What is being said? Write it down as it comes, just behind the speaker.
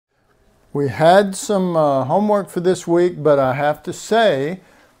We had some homework for this week, but I have to say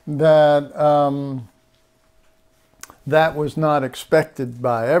that that was not expected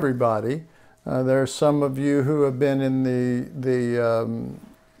by everybody. There are some of you who have been in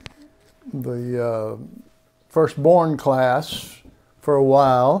the Firstborn class for a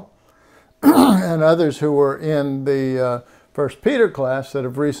while, and others who were in the First Peter class that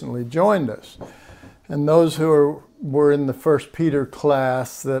have recently joined us. And those who were in the First Peter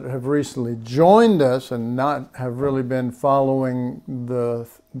class that have recently joined us and not have really been following the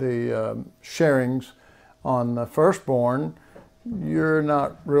sharings on the Firstborn, you're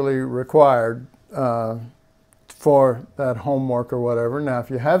not really required for that homework or whatever. Now, if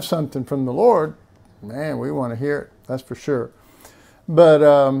you have something from the Lord, man, we want to hear it, that's for sure. But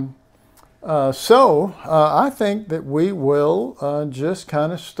I think that we will just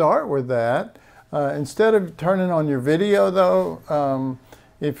kind of start with that. Instead of turning on your video, though,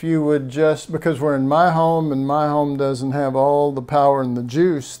 if you would just, because we're in my home, and my home doesn't have all the power and the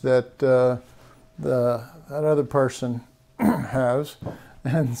juice that that other person has,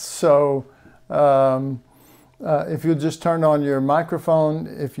 and so if you'll just turn on your microphone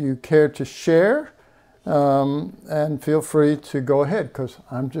if you care to share, and feel free to go ahead, because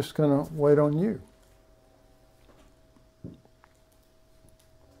I'm just going to wait on you.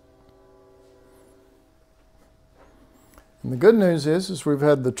 And the good news is we've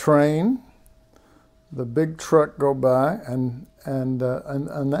had the train, the big truck go by, and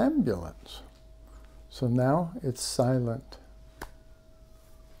an ambulance. So now it's silent.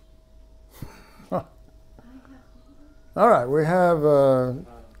 All right, we have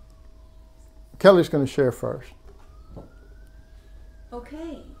Kelly's going to share first.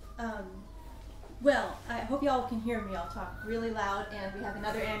 Okay. Well, I hope y'all can hear me. I'll talk really loud, and we have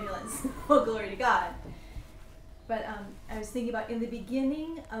another ambulance. Oh, glory to God. But I was thinking about in the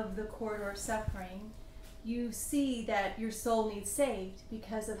beginning of the corridor suffering, you see that your soul needs saved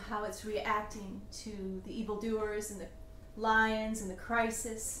because of how it's reacting to the evildoers and the lions and the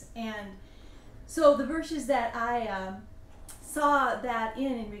crisis. And so the verses that I saw that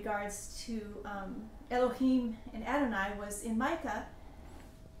in regards to Elohim and Adonai was in Micah.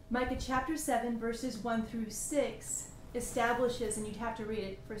 Micah chapter 7 verses 1 through 6 establishes, and you'd have to read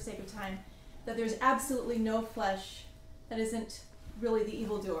it for sake of time, that there's absolutely no flesh that isn't really the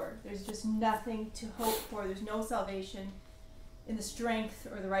evildoer. There's just nothing to hope for. There's no salvation in the strength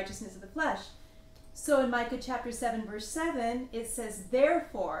or the righteousness of the flesh. So in Micah chapter 7 verse 7, it says,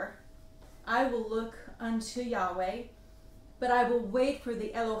 "Therefore I will look unto Yahweh, but I will wait for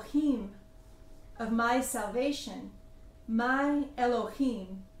the Elohim of my salvation. My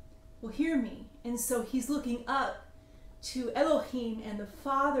Elohim will hear me." And so he's looking up to Elohim and the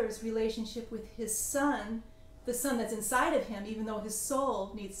Father's relationship with his Son, the Son that's inside of him, even though his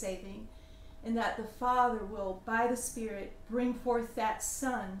soul needs saving, and that the Father will, by the Spirit, bring forth that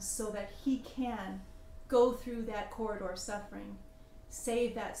Son so that he can go through that corridor suffering,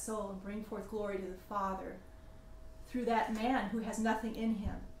 save that soul, and bring forth glory to the Father through that man who has nothing in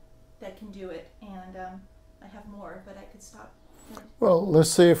him that can do it. And I have more, but I could stop. Well, let's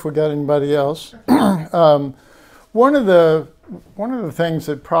see if we got anybody else. One of the things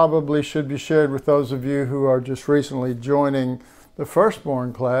that probably should be shared with those of you who are just recently joining the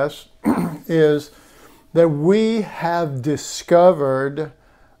Firstborn class is that we have discovered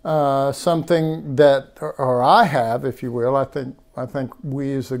something that, or I have, if you will. I think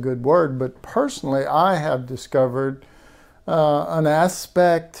we is a good word, but personally, I have discovered an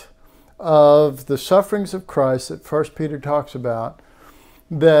aspect of the sufferings of Christ that First Peter talks about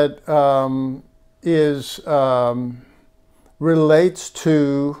that relates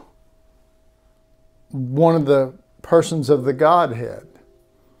to one of the persons of the Godhead.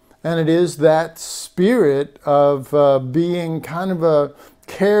 And it is that spirit of being kind of a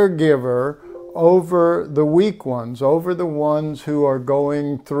caregiver over the weak ones, over the ones who are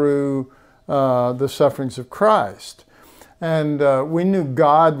going through the sufferings of Christ. And we knew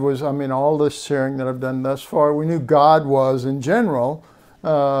God was, all this sharing that I've done thus far, we knew God was in general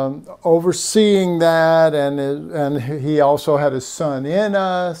overseeing that, and he also had his Son in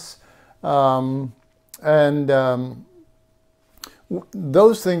us,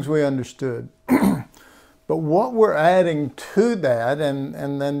 those things we understood. But what we're adding to that,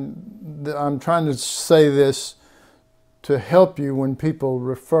 and then I'm trying to say this to help you when people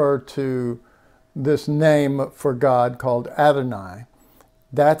refer to this name for God called Adonai.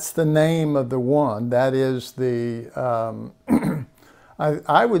 That's the name of the one. That is the,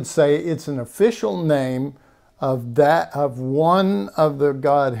 I would say it's an official name of one of the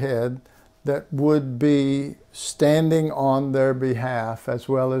Godhead that would be standing on their behalf, as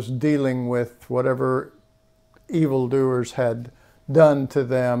well as dealing with whatever evildoers had done to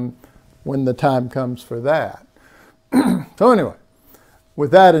them when the time comes for that. So anyway,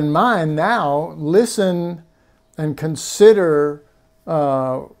 with that in mind, now listen and consider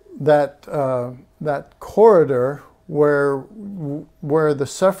that corridor where the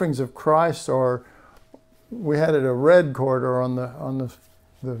sufferings of Christ are. We had it a red corridor on the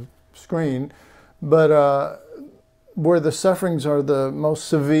screen, but where the sufferings are the most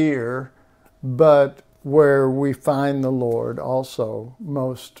severe, but where we find the Lord also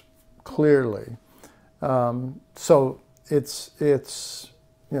most clearly. So it's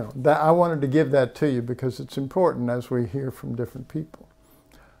that I wanted to give that to you because it's important as we hear from different people.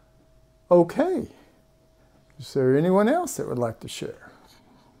 Okay. Is there anyone else that would like to share?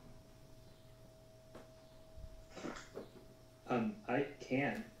 I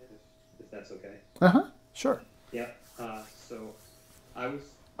can, if that's okay. Sure. Yeah. So I was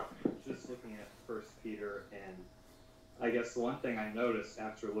just looking at First Peter, and I guess the one thing I noticed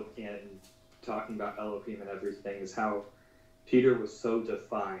after looking at it and talking about Elohim and everything is how Peter was so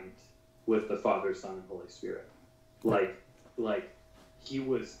defined with the Father, Son, and Holy Spirit. Like he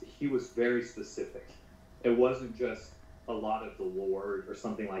was very specific. It wasn't just a lot of the Lord or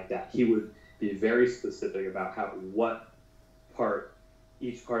something like that. He would be very specific about what part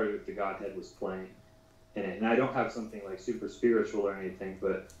each part of the Godhead was playing in it. And I don't have something like super spiritual or anything,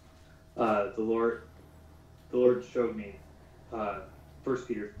 but the Lord showed me 1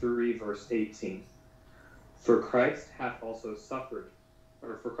 Peter 3 verse 18. For Christ also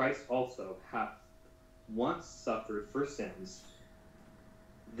hath once suffered for sins,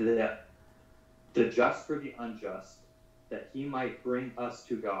 the just for the unjust, that he might bring us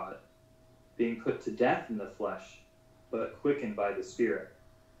to God, being put to death in the flesh, but quickened by the Spirit.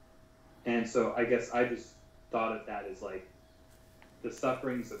 And so I guess I just thought of that as like the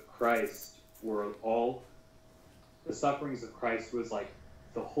sufferings of Christ was like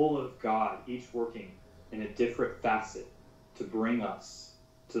the whole of God, each working in a different facet to bring us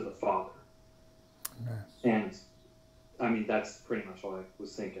to the Father. Amen. And I mean, that's pretty much all I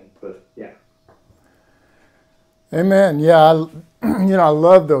was thinking, but yeah. Amen. Yeah, I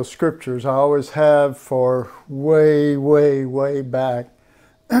love those scriptures. I always have for way, way, way back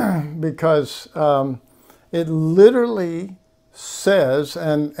because it literally says,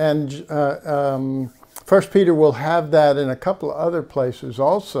 and First Peter will have that in a couple of other places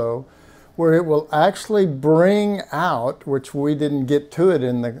also, where it will actually bring out, which we didn't get to it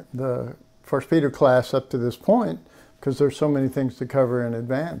in the First Peter class up to this point, because there's so many things to cover in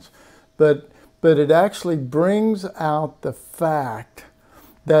advance, but it actually brings out the fact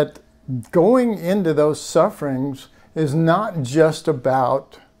that going into those sufferings is not just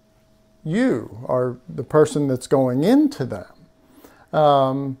about you or the person that's going into them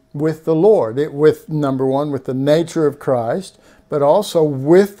with the Lord. With number one, with the nature of Christ, but also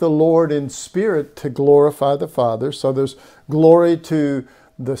with the Lord in spirit to glorify the Father. So there's glory to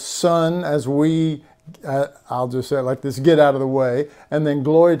the Son as we I'll just say it like this, get out of the way, and then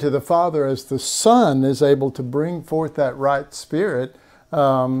glory to the Father as the Son is able to bring forth that right spirit,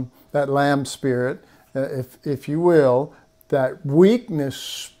 that lamb spirit, if you will, that weakness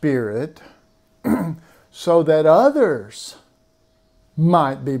spirit, so that others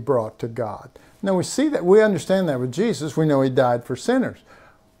might be brought to God. Now we see that, we understand that with Jesus. We know he died for sinners.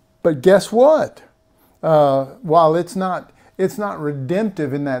 But guess what? While it's not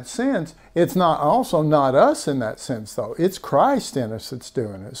redemptive in that sense, it's not us in that sense, though. It's Christ in us that's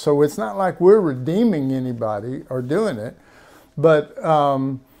doing it. So it's not like we're redeeming anybody or doing it, but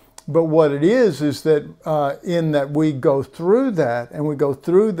what it is that in that we go through that, and we go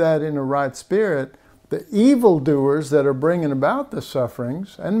through that in a right spirit, the evildoers that are bringing about the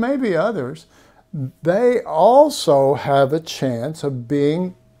sufferings, and maybe others, they also have a chance of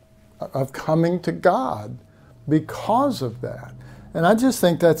coming to God because of that. And I just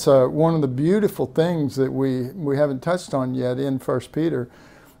think that's one of the beautiful things that we haven't touched on yet in First Peter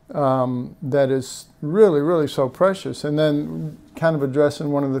that is really, really so precious. And then kind of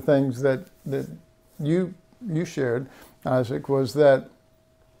addressing one of the things that you shared, Isaac, was that,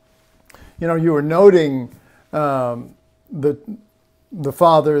 you were noting the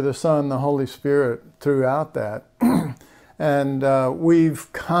Father, the Son, the Holy Spirit throughout that. And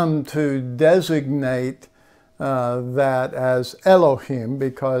we've come to designate that as Elohim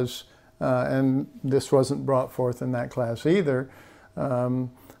because, and this wasn't brought forth in that class either,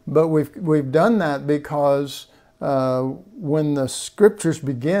 but we've done that because when the scriptures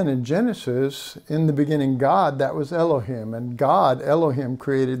begin in Genesis, in the beginning God, that was Elohim, and God, Elohim,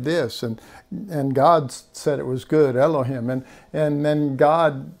 created this, and God said it was good, Elohim, and then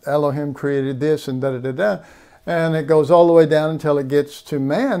God, Elohim, created this, and da-da-da-da. And it goes all the way down until it gets to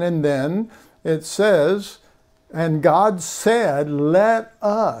man, and then it says, and God said, let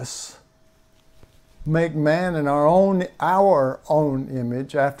us make man in our own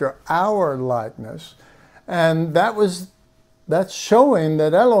image, after our likeness. And that's showing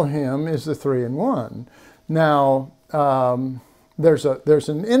that Elohim is the 3 in 1. Now, there's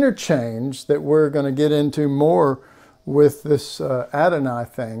an interchange that we're going to get into more with this Adonai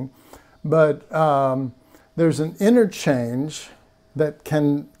thing, but there's an interchange that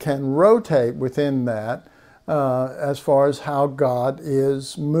can rotate within that as far as how God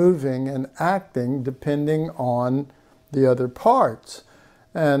is moving and acting depending on the other parts.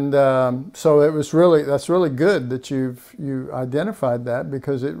 And so that's really good that you identified that,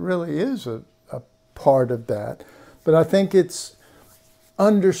 because it really is a part of that. But I think it's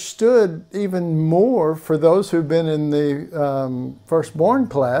understood even more for those who've been in the Firstborn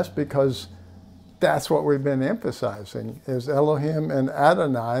class, because that's what we've been emphasizing, is Elohim and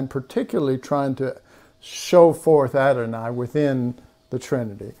Adonai, and particularly trying to show forth Adonai within the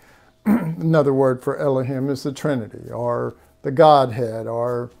Trinity. Another word for Elohim is the Trinity, or the Godhead,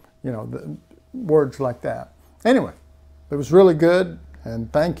 or, the words like that. Anyway, it was really good,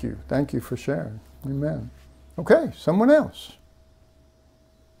 and thank you. Thank you for sharing. Amen. Okay, someone else.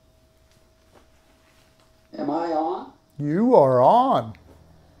 Am I on? You are on.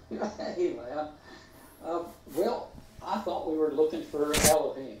 Hey, man. Well, I thought we were looking for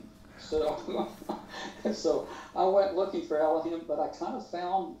Elohim. So I went looking for Elohim, but I kind of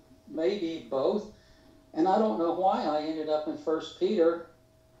found maybe both. And I don't know why I ended up in First Peter,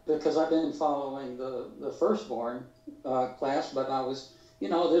 because I've been following the Firstborn class, but I was,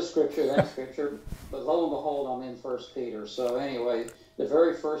 this scripture, that scripture, but lo and behold, I'm in First Peter. So anyway, the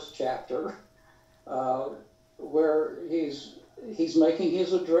very first chapter, where he's making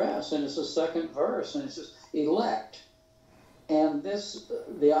his address, and it's the second verse, and it says, elect. And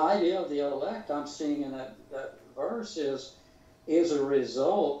the idea of the elect I'm seeing in that verse is a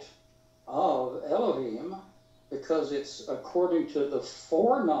result of Elohim, because it's according to the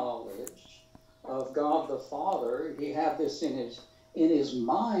foreknowledge of God the Father. He had this in his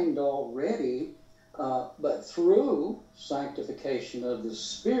mind already, but through sanctification of the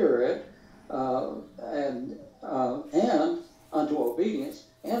Spirit and unto obedience,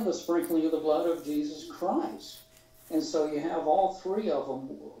 and the sprinkling of the blood of Jesus Christ. And so you have all three of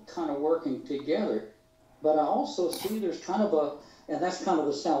them kind of working together. But I also see there's kind of and that's kind of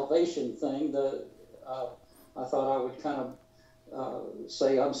the salvation thing. I thought I would kind of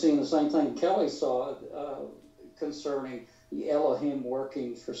say I'm seeing the same thing Kelly saw concerning the Elohim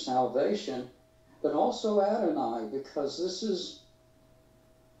working for salvation, but also Adonai, because this is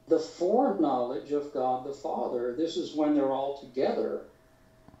the foreknowledge of God the Father. This is when they're all together,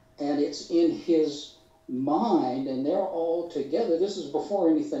 and it's in his mind, and they're all together. This is before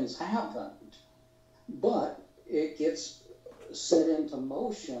anything's happened, but it gets set into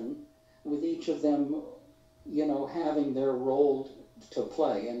motion with each of them, having their role to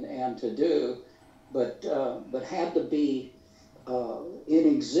play and to do, but had to be in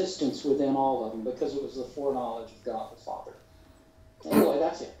existence within all of them, because it was the foreknowledge of God the Father. Anyway,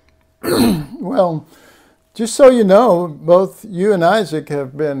 that's it. Well, just so you know, both you and Isaac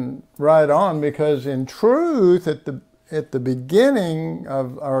have been right on, because in truth, at the beginning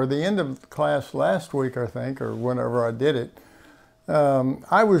of, or the end of the class last week, I think, or whenever I did it,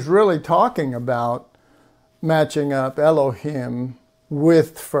 I was really talking about matching up Elohim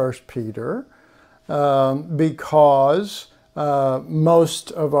with First Peter, because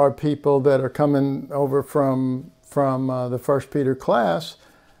most of our people that are coming over from the First Peter class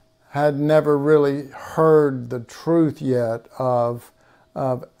had never really heard the truth yet of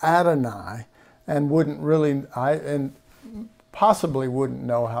Adonai, and wouldn't really, and possibly wouldn't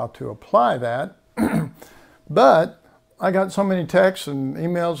know how to apply that. But I got so many texts and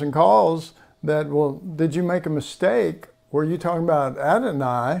emails and calls that, well, did you make a mistake? Were you talking about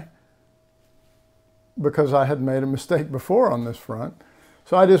Adonai? Because I had made a mistake before on this front.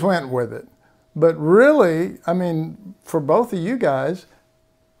 So I just went with it. But really, I mean, for both of you guys,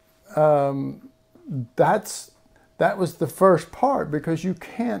 that was the first part, because you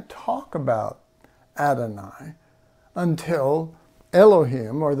can't talk about Adonai until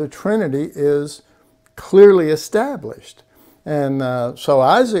Elohim, or the Trinity, is clearly established. And so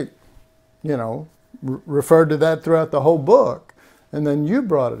Isaac, referred to that throughout the whole book. and then you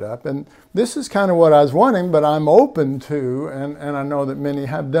brought it up. And this is kind of what I was wanting, but I'm open to, and I know that many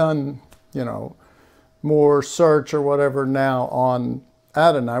have done, you know, more search or whatever now on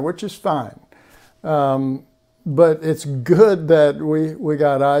Adonai, which is fine. But it's good that we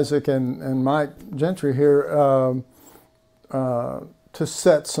got Isaac and Mike Gentry here to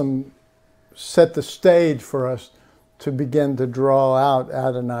set the stage for us to begin to draw out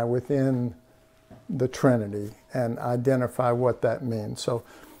Adonai within the Trinity and identify what that means. So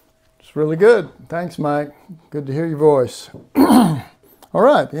it's really good. Thanks, Mike. Good to hear your voice. All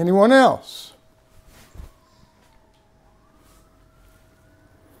right, anyone else?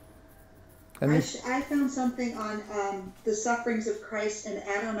 I found something on the sufferings of Christ and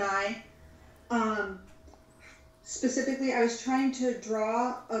Adonai. Specifically, I was trying to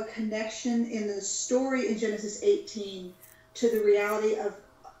draw a connection in the story in Genesis 18 to the reality of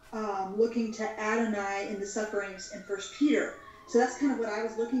looking to Adonai in the sufferings in First Peter. So that's kind of what I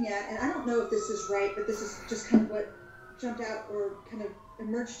was looking at. And I don't know if this is right, but this is just kind of what jumped out or kind of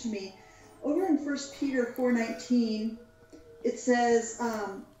emerged to me. Over in First Peter 4:19, it says,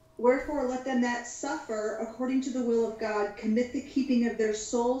 wherefore let them that suffer according to the will of God commit the keeping of their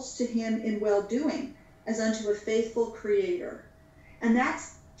souls to him in well-doing, as unto a faithful creator. And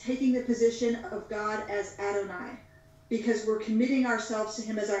that's taking the position of God as Adonai, because we're committing ourselves to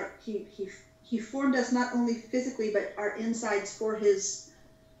him as our, he formed us not only physically, but our insides for his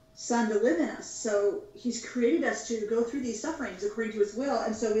son to live in us. So he's created us to go through these sufferings according to his will.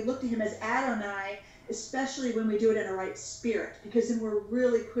 And so we look to him as Adonai, especially when we do it in a right spirit, because then we're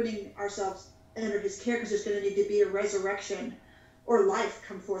really putting ourselves under his care, because there's going to need to be a resurrection or life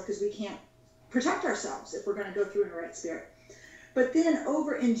come forth, because we can't protect ourselves if we're going to go through in a right spirit. But then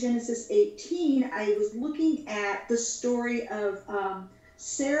over in Genesis 18, I was looking at the story of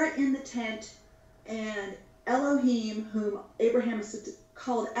Sarah in the tent and Elohim, whom Abraham is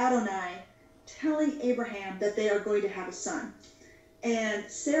called Adonai, telling Abraham that they are going to have a son. And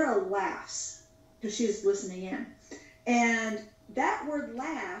Sarah laughs because she is listening in. And that word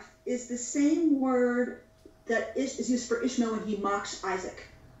laugh is the same word that is used for Ishmael when he mocks Isaac.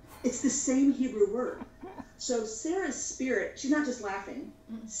 It's the same Hebrew word. So Sarah's spirit, she's not just laughing.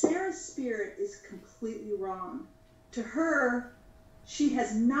 Sarah's spirit is completely wrong. To her, she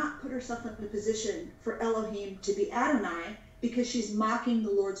has not put herself in a position for Elohim to be Adonai, because she's mocking the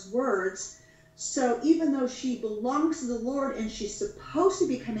Lord's words. So even though she belongs to the Lord and she's supposed to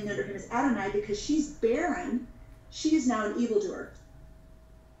be coming under him as Adonai because she's barren, she is now an evildoer.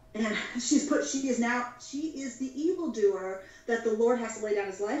 And she is the evildoer that the Lord has to lay down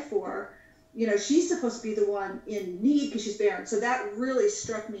his life for. You know, she's supposed to be the one in need because she's barren. So that really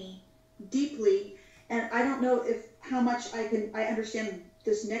struck me deeply. And I don't know how much I understand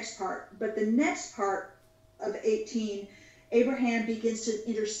this next part, but the next part of 18, Abraham begins to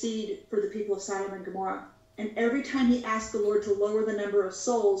intercede for the people of Sodom and Gomorrah. And every time he asked the Lord to lower the number of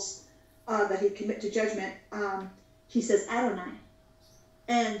souls that he'd commit to judgment, he says Adonai.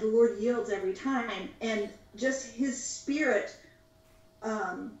 And the Lord yields every time. And just his spirit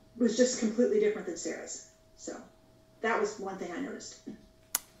was just completely different than Sarah's. So that was one thing I noticed.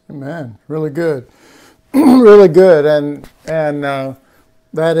 Amen. Really good. Really good. And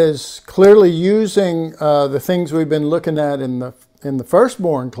that is clearly using the things we've been looking at in the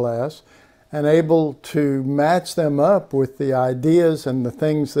Firstborn class and able to match them up with the ideas and the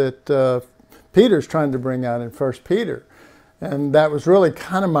things that Peter's trying to bring out in First Peter. And that was really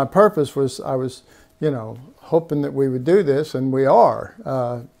kind of my purpose. I was, hoping that we would do this, and we are.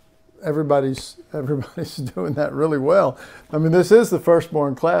 Everybody's doing that really well. I mean, this is the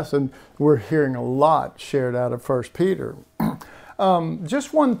Firstborn class, and we're hearing a lot shared out of First Peter.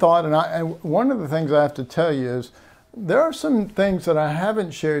 Just one thought, and one of the things I have to tell you is there are some things that I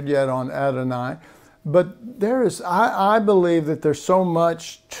haven't shared yet on Adonai, but I believe that there's so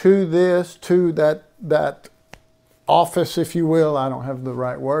much to this, to that office, if you will. I don't have the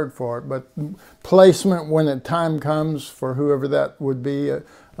right word for it, but placement when the time comes for whoever that would be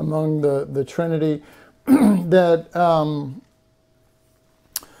among the Trinity, that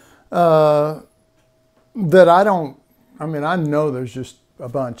I know there's just a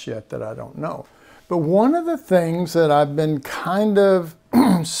bunch yet that I don't know. But one of the things that I've been kind of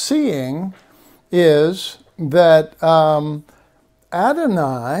seeing is that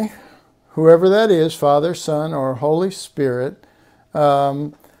Adonai, whoever that is, Father, Son, or Holy Spirit,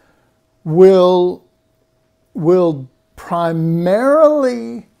 will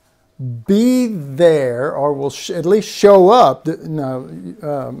primarily be there, or will at least show up. Now,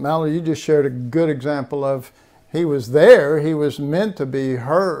 Mallory, you just shared a good example of he was there. He was meant to be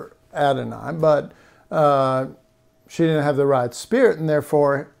her Adonai, but she didn't have the right spirit, and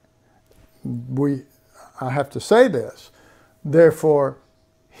therefore I have to say this, therefore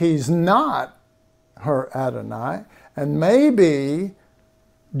he's not her Adonai, and maybe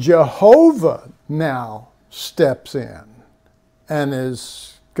Jehovah now steps in and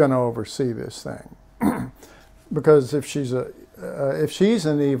is going to oversee this thing. Because if she's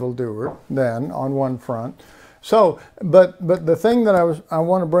an evildoer, then on one front. So, but the thing that I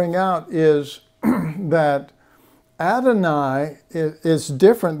want to bring out is that Adonai is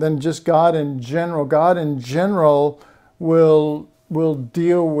different than just God in general. God in general will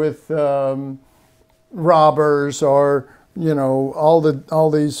deal with robbers or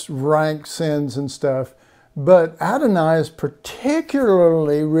all these rank sins and stuff. But Adonai is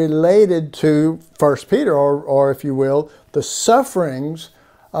particularly related to 1 Peter, or if you will, the sufferings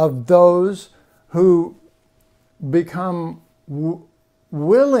of those who become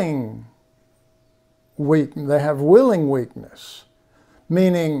willing weak. They have willing weakness,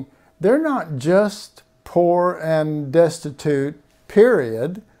 meaning they're not just poor and destitute,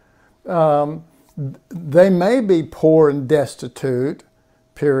 period. They may be poor and destitute,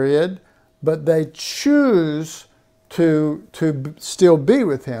 period, but they choose to still be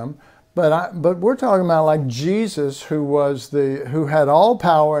with him. But we're talking about like Jesus, who had all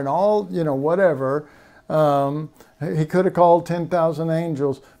power and all, whatever. He could have called 10,000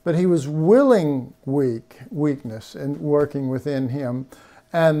 angels, but he was willing weakness and working within him.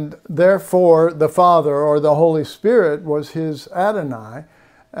 And therefore the Father or the Holy Spirit was his Adonai.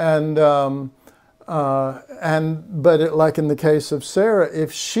 But like in the case of Sarah,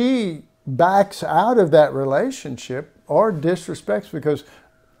 if she backs out of that relationship or disrespects, because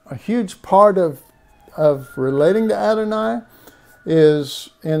a huge part of relating to Adonai is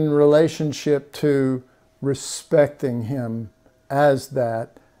in relationship to respecting him as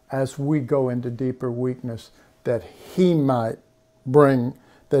we go into deeper weakness, that he might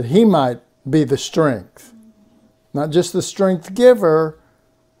be the strength. Not just the strength giver,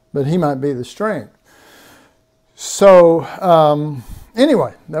 but he might be the strength. So,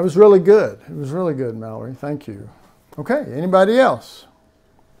 anyway, that was really good. It was really good, Mallory. Thank you. Okay, anybody else?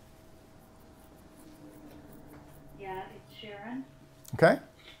 Yeah, it's Sharon. Okay.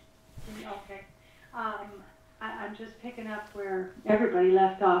 Okay. I'm just picking up where everybody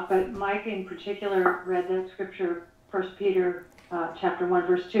left off, but Mike in particular read that scripture, 1 Peter chapter 1,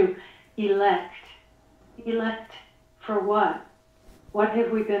 verse 2. Elect. Elect for what? What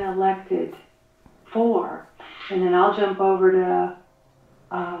have we been elected for? And then I'll jump over to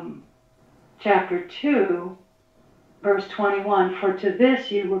chapter 2, verse 21. For to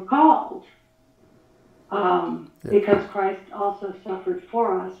this you were called, because Christ also suffered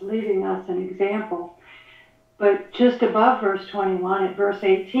for us, leaving us an example. But just above verse 21, at verse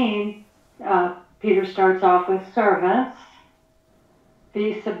 18, Peter starts off with, servants,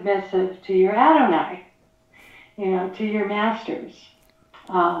 be submissive to your Adonai, to your masters,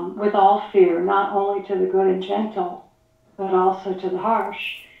 with all fear, not only to the good and gentle, but also to the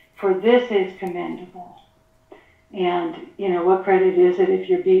harsh. For this is commendable. And, what credit is it if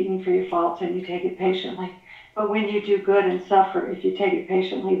you're beaten for your faults and you take it patiently? But when you do good and suffer, if you take it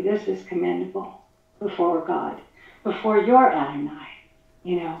patiently, this is commendable before God, before your Adonai,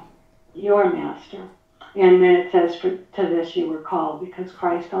 your master. And then it says, to this you were called, because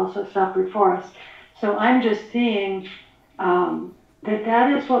Christ also suffered for us. So I'm just seeing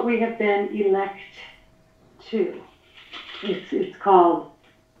that is what we have been elect to. It's called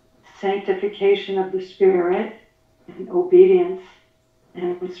sanctification of the Spirit and obedience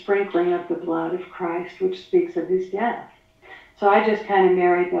and sprinkling of the blood of Christ, which speaks of his death. So I just kind of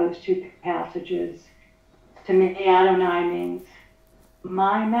married those two passages. To me, Adonai means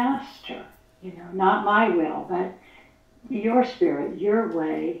my master, not my will, but your spirit, your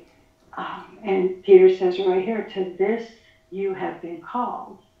way. And Peter says right here, to this you have been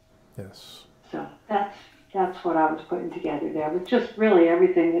called. Yes. So that's what I was putting together there, with just really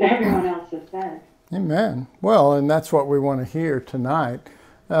everything that everyone else has said. Amen. Well, and that's what we want to hear tonight.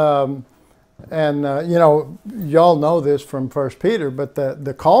 Y'all know this from 1 Peter, but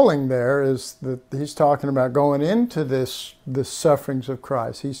the calling there is that he's talking about going into the sufferings of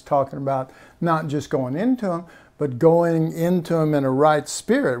Christ. He's talking about not just going into them, but going into them in a right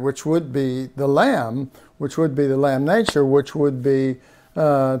spirit, which would be the Lamb, which would be the Lamb nature, which would be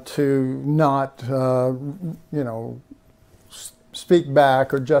to not, speak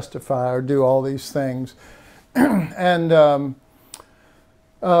back or justify or do all these things. And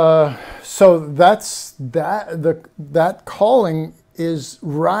so that calling is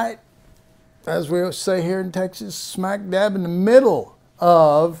right, as we say here in Texas, smack dab in the middle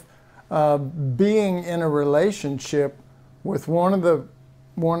of being in a relationship with one of the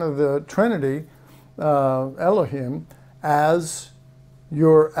Trinity, Elohim, as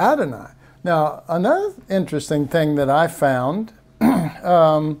your Adonai. Now, another interesting thing that I found,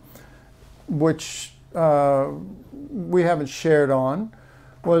 which we haven't shared on,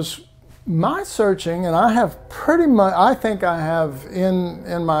 was my searching, and I have pretty much, I think I have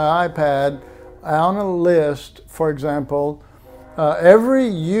in my iPad on a list, for example, every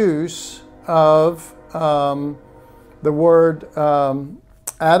use of the word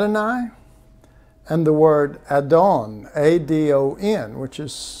Adonai and the word Adon, A-D-O-N, which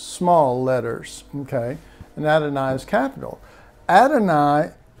is small letters, okay? And Adonai is capital.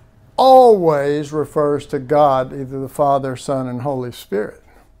 Adonai always refers to God, either the Father, Son, and Holy Spirit.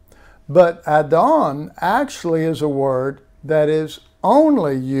 But Adon actually is a word that is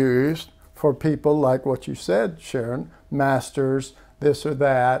only used for people like what you said, Sharon, masters, this or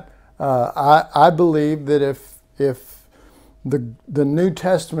that. I believe that if the New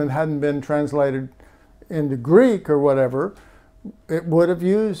Testament hadn't been translated into Greek or whatever, it would have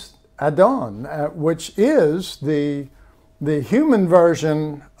used Adon, which is the human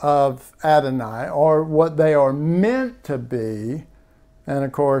version of Adonai, or what they are meant to be. And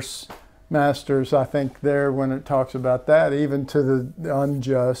of course, masters, I think there, when it talks about that, even to the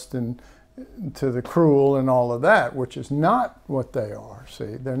unjust and to the cruel and all of that, which is not what they are.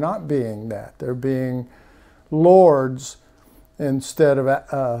 See, they're not being that. They're being lords instead of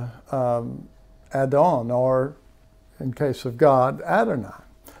Adon, or in case of God, Adonai.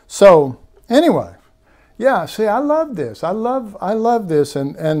 So anyway, yeah, see, I love this. I love this,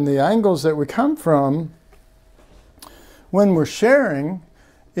 and the angles that we come from when we're sharing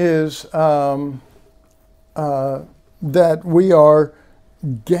is that we are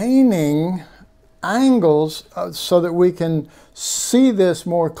gaining angles so that we can see this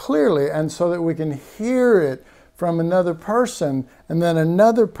more clearly, and so that we can hear it from another person, and then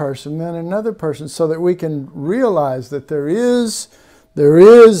another person, then another person, so that we can realize that there is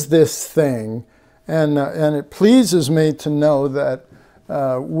this thing, and it pleases me to know that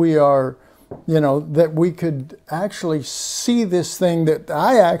we are, that we could actually see this thing that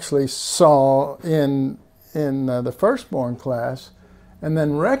I actually saw in the Firstborn class, and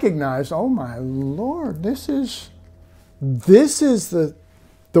then recognize, oh my Lord, this is the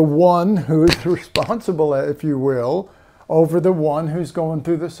one who is responsible, if you will, over the one who's going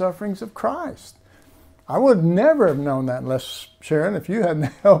through the sufferings of Christ. I would never have known that unless, Sharon, if you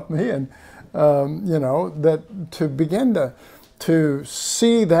hadn't helped me, and that to begin to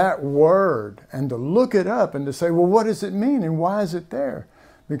see that word and to look it up and to say, well, what does it mean and why is it there?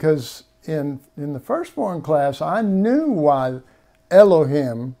 Because in the Firstborn class, I knew why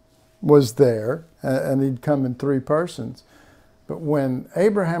Elohim was there, and he'd come in three persons. But when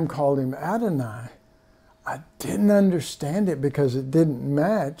Abraham called him Adonai, I didn't understand it because it didn't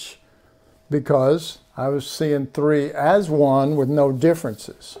match, because I was seeing three as one with no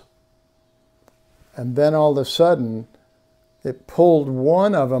differences. And then all of a sudden, it pulled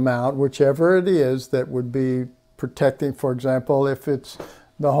one of them out, whichever it is, that would be protecting. For example, if it's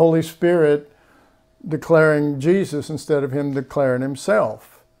the Holy Spirit declaring Jesus instead of him declaring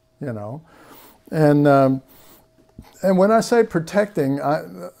himself, And when I say protecting,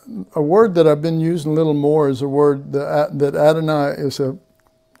 a word that I've been using a little more is a word that Adonai is a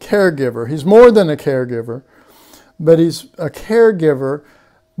caregiver. He's more than a caregiver, but he's a caregiver,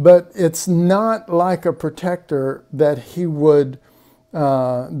 but it's not like a protector that he would,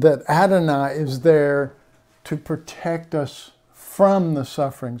 that Adonai is there to protect us from the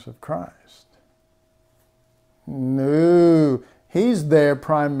sufferings of Christ. No, he's there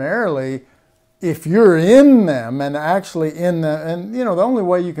primarily if you're in them, and actually in the, and the only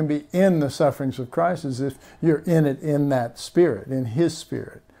way you can be in the sufferings of Christ is if you're in it in that spirit, in his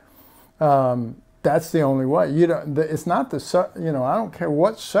spirit. That's the only way. It's not I don't care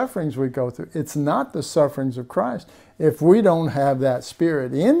what sufferings we go through. It's not the sufferings of Christ if we don't have that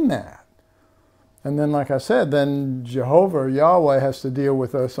spirit in that. And then, like I said, then Jehovah or Yahweh has to deal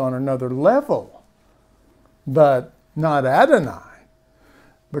with us on another level, but not Adonai.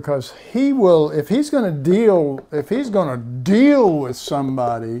 Because he will, if he's going to deal with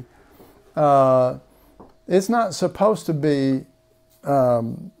somebody, it's not supposed to be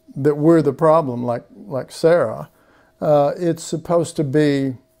that we're the problem, like Sarah. It's supposed to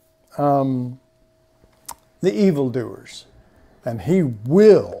be the evildoers, and he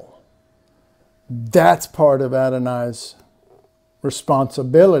will. That's part of Adonai's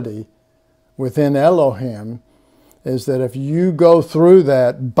responsibility within Elohim, is that if you go through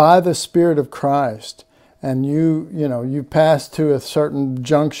that by the Spirit of Christ, and you pass to a certain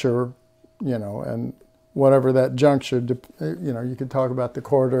juncture you know, and whatever that juncture, you know, you could talk about the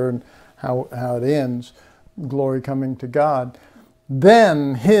quarter and how it ends, glory coming to God.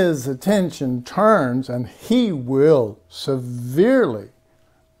 Then his attention turns and he will severely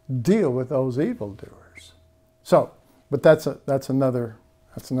deal with those evildoers. So, but that's another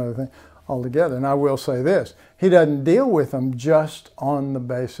thing altogether. And I will say this: he doesn't deal with them just on the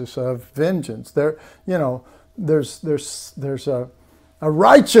basis of vengeance. There, you know, there's a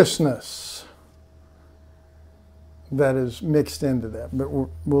righteousness that is mixed into that. But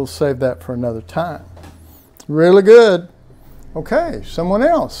we'll save that for another time. Really good. Okay, someone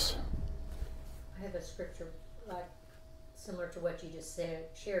else. I have a scripture like similar to what you just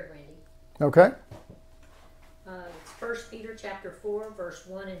shared, Randy. Okay. It's 1 Peter chapter 4, verse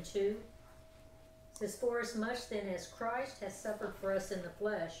 1 and 2. It says, "For as much then as Christ has suffered for us in the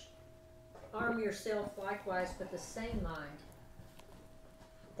flesh, arm yourself likewise with the same mind,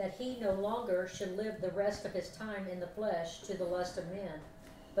 that he no longer should live the rest of his time in the flesh to the lust of men,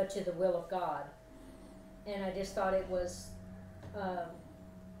 but to the will of God." And I just thought it was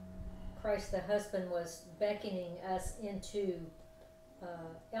Christ the husband was beckoning us into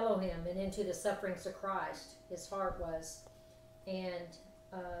Elohim and into the sufferings of Christ. His heart was, and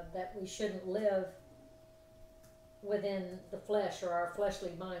that we shouldn't live within the flesh or our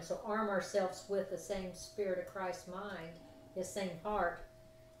fleshly mind. So arm ourselves with the same spirit of Christ's mind, his same heart,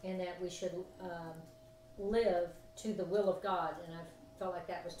 and that we should live to the will of God. And I felt like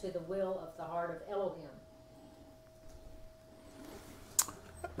that was to the will of the heart of Elohim.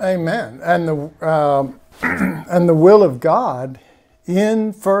 Amen. And the will of God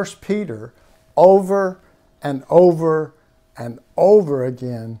in 1 Peter over and over and over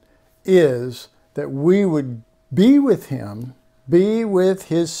again is that we would be with him, be with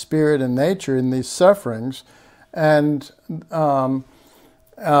his spirit and nature in these sufferings, and that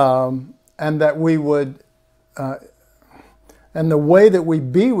we would and the way that we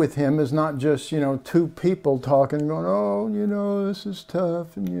be with him is not just, you know, two people talking, going, "Oh, you know, this is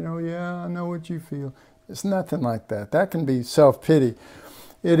tough," and, you know, "Yeah, I know what you feel." It's nothing like that. That can be self-pity.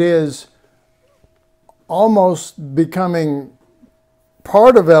 It is almost becoming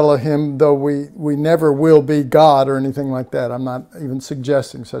part of Elohim, though we never will be God or anything like that. I'm not even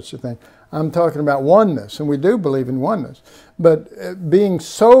suggesting such a thing. I'm talking about oneness, and we do believe in oneness. But being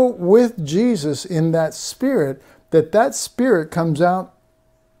so with Jesus in that spirit, that spirit comes out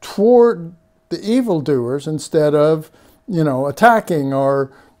toward the evildoers instead of, you know, attacking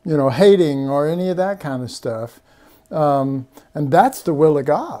or, you know, hating or any of that kind of stuff. And that's the will of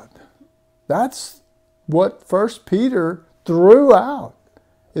God. That's what 1 Peter throughout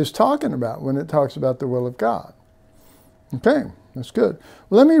is talking about when it talks about the will of God. Okay, that's good.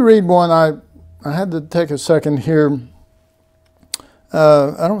 Well, let me read one. I had to take a second here.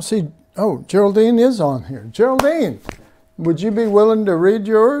 I don't see... Oh, Geraldine is on here. Geraldine, would you be willing to read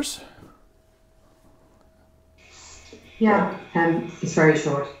yours? Yeah, it's very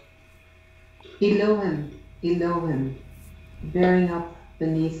short. Elohim, Elohim, bearing up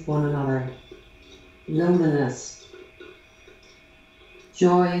beneath one another, loneliness,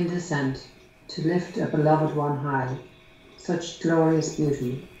 joy in descent, to lift a beloved one high, such glorious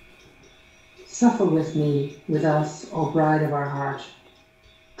beauty. Suffer with me, with us, O bride of our heart.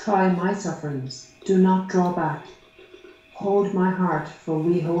 Try my sufferings, do not draw back. Hold my heart, for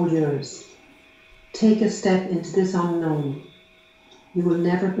we hold yours. Take a step into this unknown. You will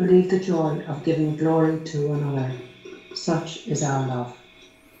never believe the joy of giving glory to another. Such is our love.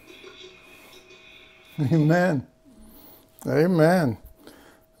 Amen. Amen.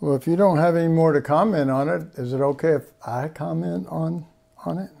 Well, if you don't have any more to comment on it, is it okay if I comment on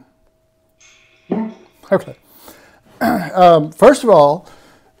it? Yeah. Okay. First of all,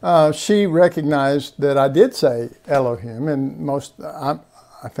 she recognized that I did say Elohim, and I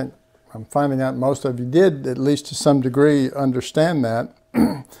think I'm finding out most of you did, at least to some degree, understand that,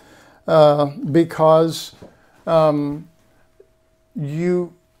 because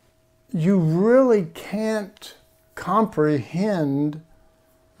you really can't comprehend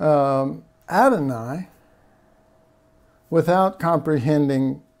Adonai without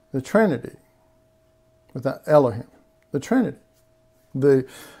comprehending the Trinity, without Elohim, the Trinity.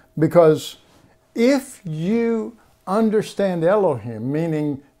 Because if you understand Elohim,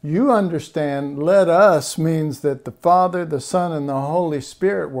 meaning you understand let us means that the Father, the Son, and the Holy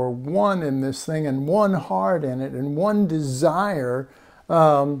Spirit were one in this thing and one heart in it and one desire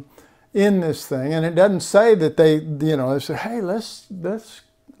in this thing. And it doesn't say that they say, "Hey, let's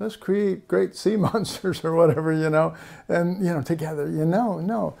create great sea monsters," or whatever, and together.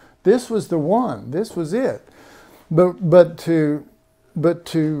 No. This was the one. This was it. But to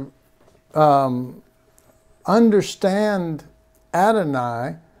understand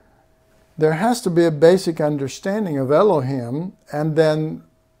Adonai, there has to be a basic understanding of Elohim, and then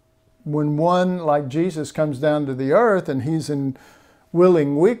when one like Jesus comes down to the earth and he's in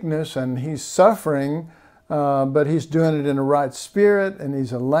willing weakness and he's suffering, but he's doing it in a right spirit, and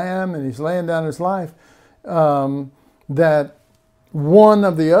he's a lamb and he's laying down his life, that one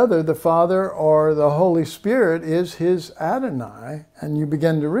of the other, the Father or the Holy Spirit, is his Adonai, and you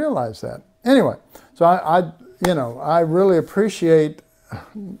begin to realize that. Anyway, so I really appreciate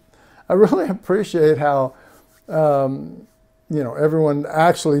how everyone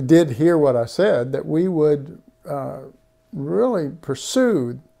actually did hear what I said, that we would really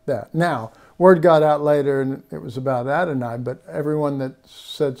pursue that. Now, word got out later and it was about Adonai, but everyone that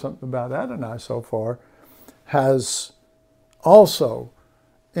said something about Adonai so far has also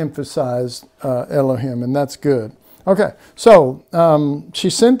emphasized Elohim, and that's good. Okay, so she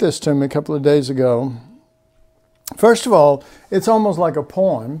sent this to me a couple of days ago. First of all, it's almost like a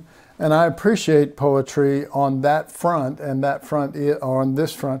poem, and I appreciate poetry on that front, and that front or on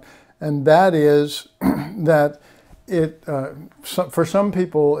this front, and that is that it for some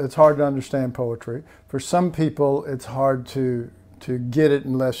people it's hard to understand poetry. For some people it's hard to get it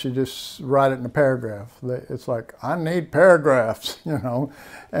unless you just write it in a paragraph. It's like, I need paragraphs,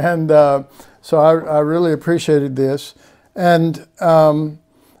 And so I really appreciated this. And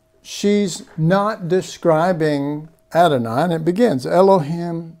she's not describing Adonai, and it begins,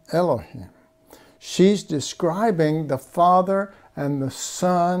 Elohim, Elohim. She's describing the Father and the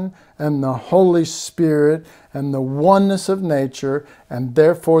Son and the Holy Spirit and the oneness of nature, and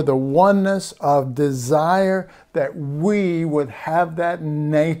therefore the oneness of desire that we would have that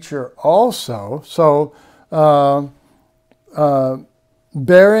nature also. So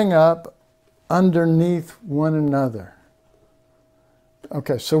bearing up underneath one another.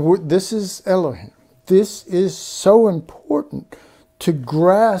 Okay, so this is Elohim. This is so important to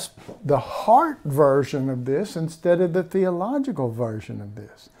grasp the heart version of this instead of the theological version of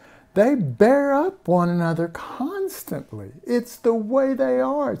this. They bear up one another constantly. It's the way they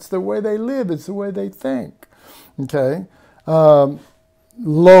are. It's the way they live. It's the way they think. Okay?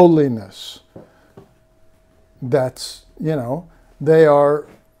 Lowliness. That's, they are,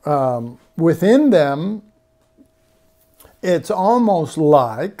 within them, it's almost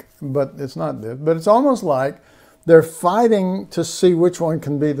like, but it's not this, but it's almost like they're fighting to see which one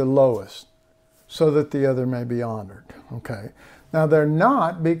can be the lowest so that the other may be honored. Okay? Now, they're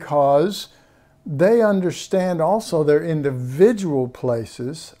not, because they understand also their individual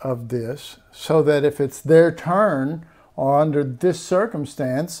places of this, so that if it's their turn or under this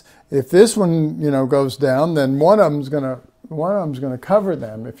circumstance, if this one, goes down, then one of them's going to cover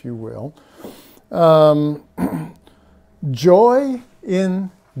them, if you will. Joy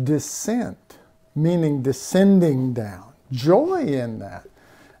in descent, meaning descending down. Joy in that.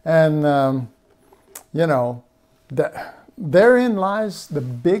 And, that therein lies the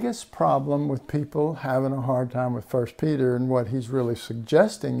biggest problem with people having a hard time with 1 Peter, and what he's really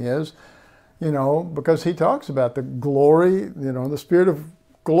suggesting is, because he talks about the glory, the spirit of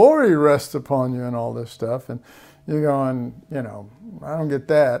glory rests upon you and all this stuff, and you're going, I don't get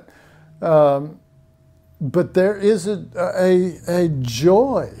that. But there is a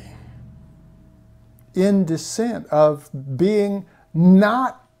joy in descent of being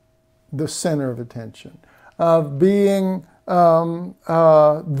not the center of attention, of being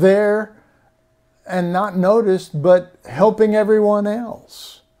there and not noticed, but helping everyone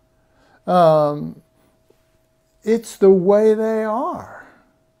else. It's the way they are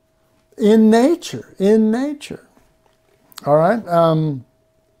in nature, All right?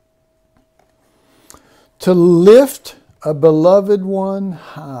 To lift a beloved one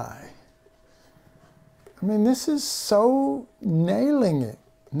high. I mean, this is so nailing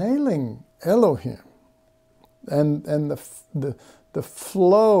Elohim and the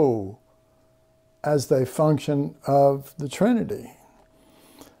flow as they function of the Trinity.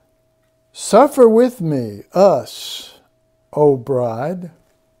 Suffer with me, us, O bride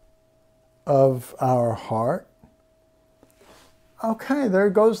of our heart. Okay, there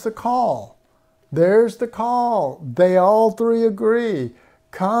goes the call. There's the call. They all three agree.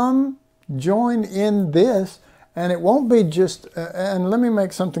 Come join in this, and it won't be just, and let me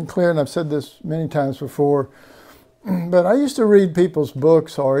make something clear, and I've said this many times before, but I used to read people's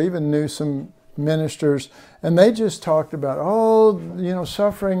books, or even knew some ministers, and they just talked about,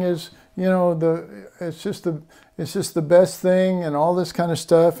 suffering is, it's just the best thing, and all this kind of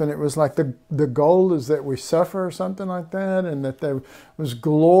stuff, and it was like the goal is that we suffer or something like that, and that there was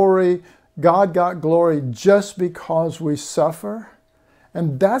glory. God got glory just because we suffer.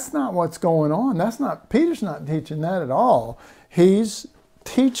 And that's not what's going on. Peter's not teaching that at all. He's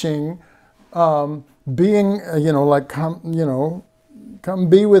teaching being, come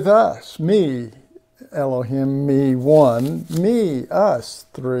be with us. Me, Elohim, me, one. Me, us,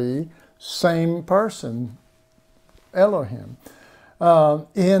 three. Same person, Elohim.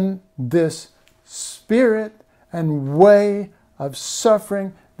 In this spirit and way of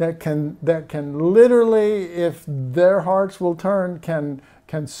suffering that can literally, if their hearts will turn,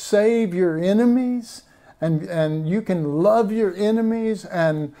 can save your enemies, and you can love your enemies.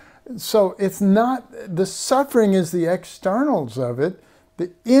 And so it's not, the suffering is the externals of it.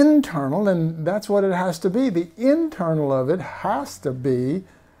 The internal, and that's what it has to be, the internal of it has to be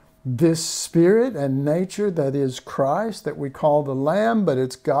this spirit and nature that is Christ, that we call the Lamb, but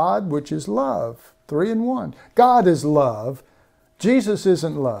it's God, which is love. 3 in 1. God is love. Jesus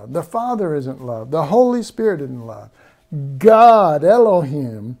isn't love. The Father isn't love. The Holy Spirit isn't love. God,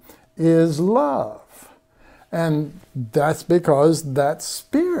 Elohim, is love. And that's because that's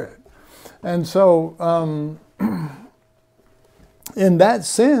spirit. And so, in that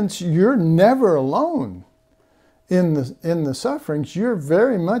sense, you're never alone in the sufferings. You're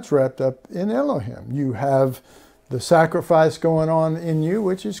very much wrapped up in Elohim. You have the sacrifice going on in you,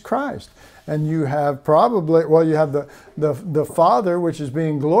 which is Christ. And you have you have the Father, which is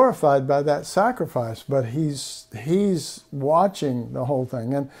being glorified by that sacrifice, but he's watching the whole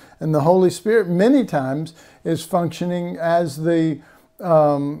thing. And the Holy Spirit many times is functioning as the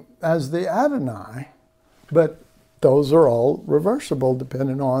Adonai, but those are all reversible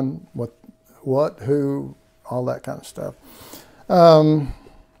depending on what, who, all that kind of stuff.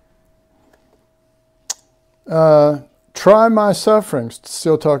 Try my sufferings,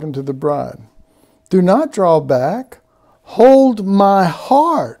 still talking to the bride. Do not draw back. Hold my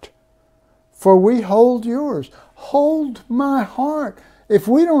heart, for we hold yours. Hold my heart. If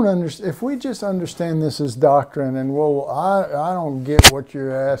we just understand this as doctrine, and I don't get what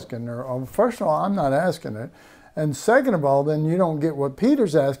you're asking, or first of all, I'm not asking it, and second of all, then you don't get what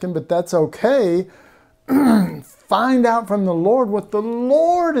Peter's asking, but that's okay. Find out from the Lord what the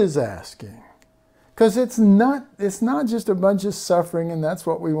Lord is asking. Because it's not just a bunch of suffering and that's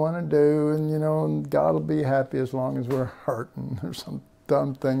what we want to do, and and God will be happy as long as we're hurting or some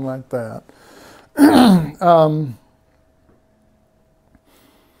dumb thing like that.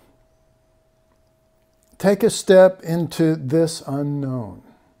 Take a step into this unknown.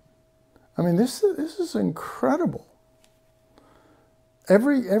 I mean, this is incredible.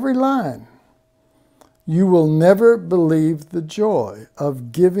 Every line. You will never believe the joy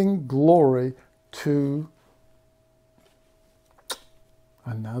of giving glory to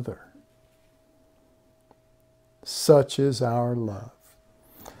another. Such is our love.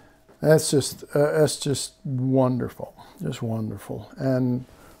 That's just wonderful, just wonderful. And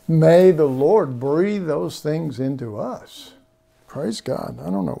may the Lord breathe those things into us. Praise God. I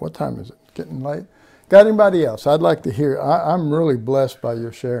don't know, what time is it? Getting late. Got anybody else? I'd like to hear. I'm really blessed by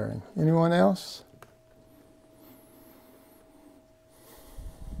your sharing. Anyone else?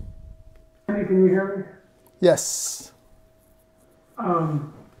 Can you hear me? Yes. I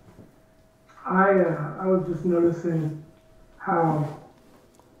was just noticing how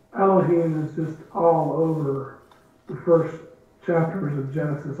Elohim is just all over the first chapters of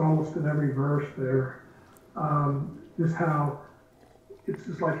Genesis, almost in every verse there. Just how it's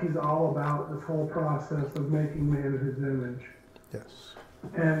just like he's all about this whole process of making man in his image. Yes.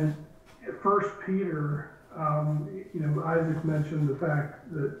 And at First Peter, Isaac mentioned the fact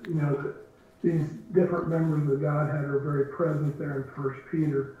that that these different members of the Godhead are very present there in First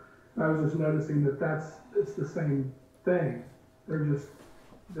Peter. I was just noticing that it's the same thing. They're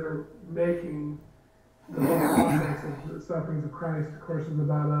making the whole process of the sufferings of Christ, of course, is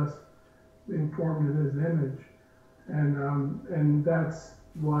about us being formed in His image, and that's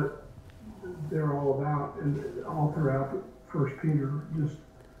what they're all about, and all throughout First Peter, just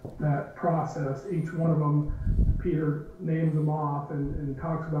that process. Each one of them, Peter names them off and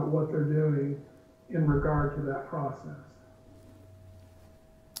talks about what they're doing in regard to that process.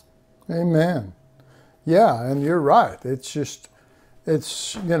 Amen. Yeah, and you're right. It's in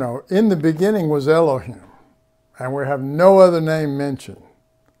the beginning was Elohim, and we have no other name mentioned.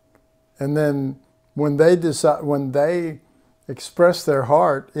 And then when they express their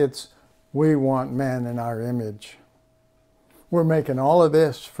heart, it's, we want man in our image. We're making all of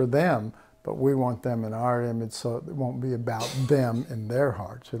this for them, but we want them in our image, so it won't be about them in their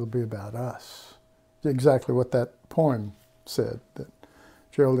hearts. It'll be about us. Exactly what that poem said that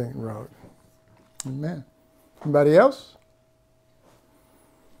Geraldine wrote. Amen. Anybody else?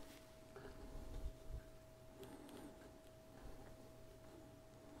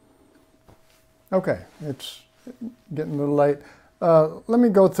 Okay, it's getting a little late. Let me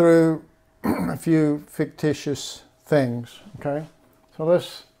go through a few fictitious things, okay? So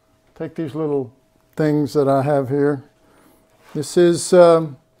let's take these little things that I have here. This is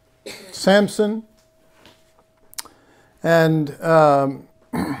Samson. And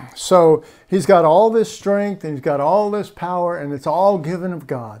so he's got all this strength and he's got all this power, and it's all given of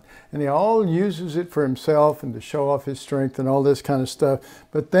God. And he all uses it for himself and to show off his strength and all this kind of stuff.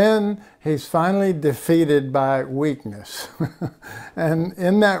 But then he's finally defeated by weakness. And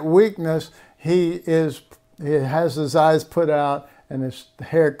in that weakness, he has his eyes put out and his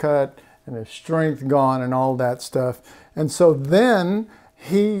hair cut and his strength gone and all that stuff. And so then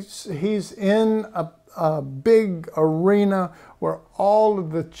he's in a big arena where all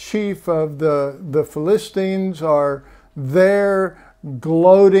of the chief of the Philistines are there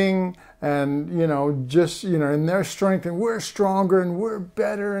gloating and, just, in their strength, and we're stronger and we're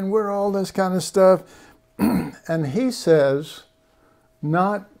better and we're all this kind of stuff. And he says,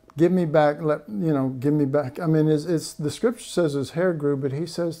 not give me back, give me back. I mean, it's the scripture says his hair grew, but he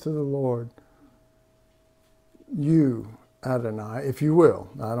says to the Lord, you, Adonai, if you will.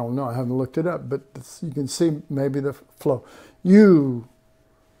 I don't know, I haven't looked it up, but you can see maybe the flow. You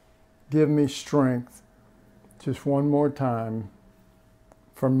give me strength just one more time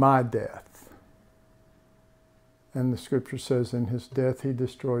for my death. And the scripture says in his death he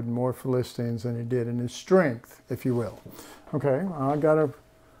destroyed more Philistines than he did in his strength, if you will. Okay, I got a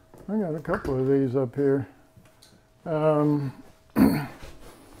couple of these up here. You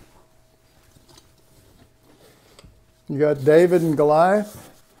got David and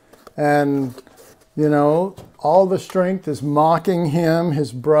Goliath, and, all the strength is mocking him,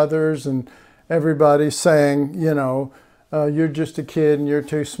 his brothers, and everybody saying, you're just a kid and you're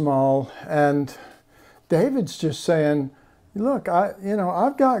too small. And David's just saying, look,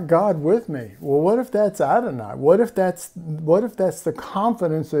 I've got God with me. Well, what if that's Adonai? What if that's the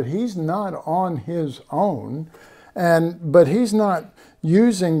confidence that he's not on his own, but he's not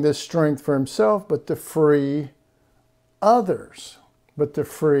using this strength for himself, but to free others, but to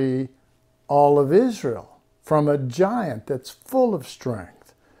free all of Israel from a giant that's full of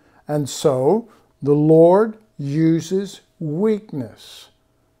strength. And so the Lord uses weakness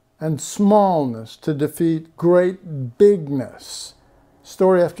and smallness to defeat great bigness,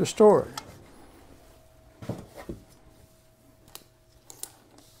 story after story.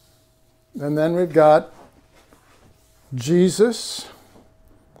 And then we've got Jesus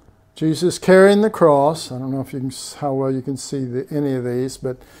carrying the cross. I don't know if how well you can see any of these,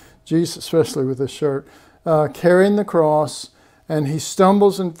 but Jesus, especially with this shirt, carrying the cross, and he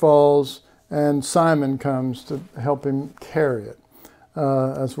stumbles and falls, and Simon comes to help him carry it,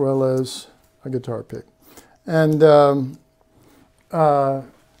 as well as a guitar pick. And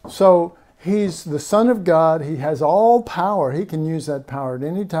so he's the Son of God. He has all power. He can use that power at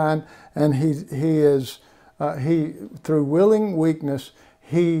any time, and he through willing weakness,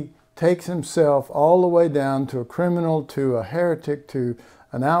 he takes himself all the way down to a criminal, to a heretic, to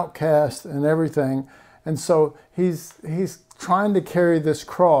an outcast and everything. And so he's trying to carry this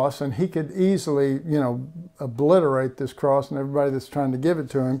cross, and he could easily, obliterate this cross and everybody that's trying to give it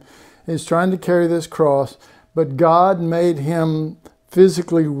to him. He's trying to carry this cross, but God made him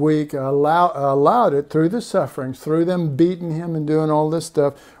physically weak, allowed it through the sufferings, through them beating him and doing all this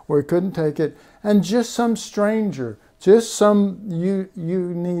stuff where he couldn't take it. And just some stranger, just some, you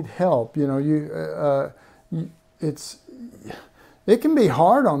need help. It can be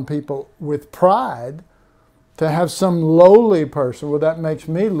hard on people with pride to have some lowly person. Well, that makes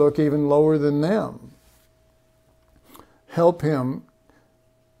me look even lower than them. Help him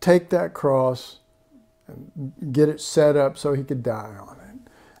take that cross and get it set up so he could die on it.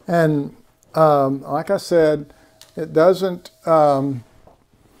 And like I said, it doesn't, the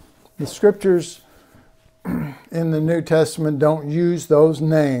scriptures in the New Testament don't use those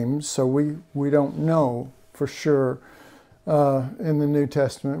names, so we don't know for sure in the New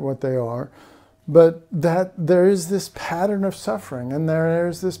Testament what they are. But that there is this pattern of suffering, and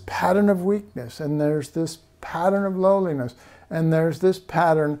there's this pattern of weakness, and there's this pattern of lowliness, and there's this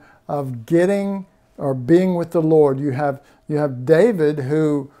pattern of getting or being with the Lord. You have David,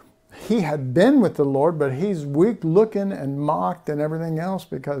 who he had been with the Lord, but he's weak looking and mocked and everything else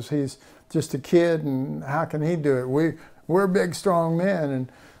because he's just a kid, and how can he do it? We're big, strong men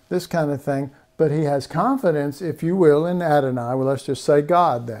and this kind of thing. But he has confidence, if you will, in Adonai. Well, let's just say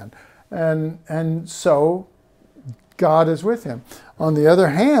God then. And so God is with him. On the other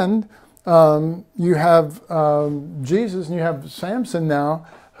hand, you have Jesus, and you have Samson now,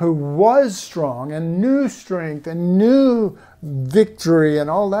 who was strong and knew strength and knew victory and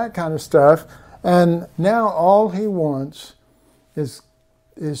all that kind of stuff. And now all he wants is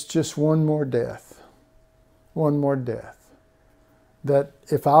just one more death. One more death. That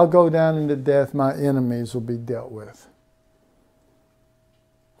if I'll go down into death, my enemies will be dealt with.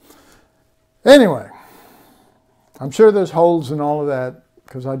 Anyway, I'm sure there's holes in all of that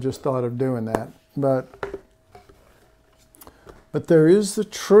because I just thought of doing that. But there is the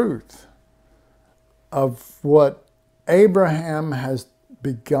truth of what Abraham has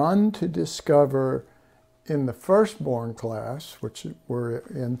begun to discover in the Firstborn class, which we're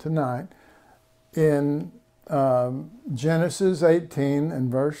in tonight, in Genesis 18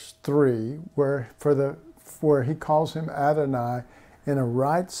 and verse 3, where he calls him Adonai in a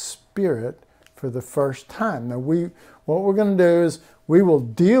right spirit for the first time. Now what we're going to do is we will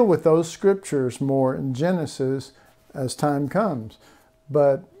deal with those scriptures more in Genesis as time comes.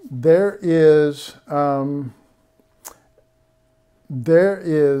 But there is, and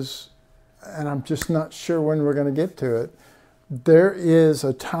I'm just not sure when we're going to get to it, there is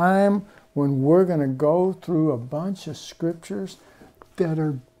a time when we're going to go through a bunch of scriptures that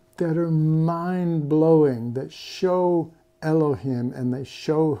are mind-blowing, that show Elohim and they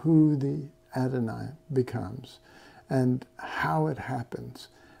show who the Adonai becomes and how it happens.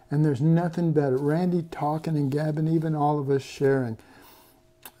 And there's nothing better. Randy talking and Gavin, even all of us sharing.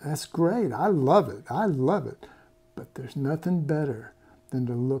 That's great. I love it. I love it. But there's nothing better than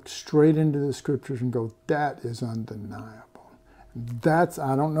to look straight into the scriptures and go, that is undeniable. That's,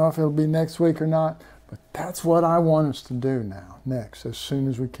 I don't know if it'll be next week or not, but that's what I want us to do now, next, as soon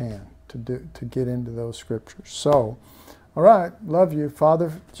as we can, to get into those scriptures. So, all right, love you.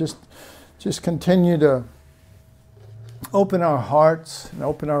 Father, just continue to open our hearts and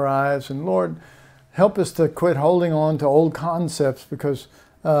open our eyes. And Lord, help us to quit holding on to old concepts, because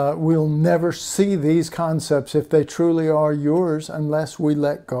we'll never see these concepts if they truly are yours unless we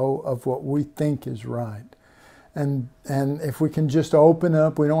let go of what we think is right. And if we can just open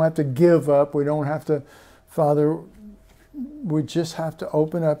up, we don't have to give up. We don't have to, Father, we just have to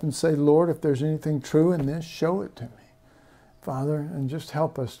open up and say, Lord, if there's anything true in this, show it to me, Father, and just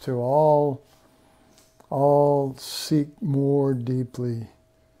help us to all seek more deeply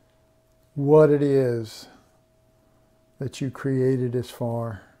what it is that you created us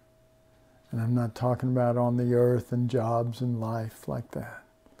for. And I'm not talking about on the earth and jobs and life like that.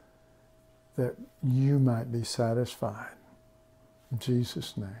 That you might be satisfied. In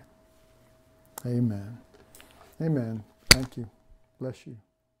Jesus' name. Amen. Amen. Thank you. Bless you.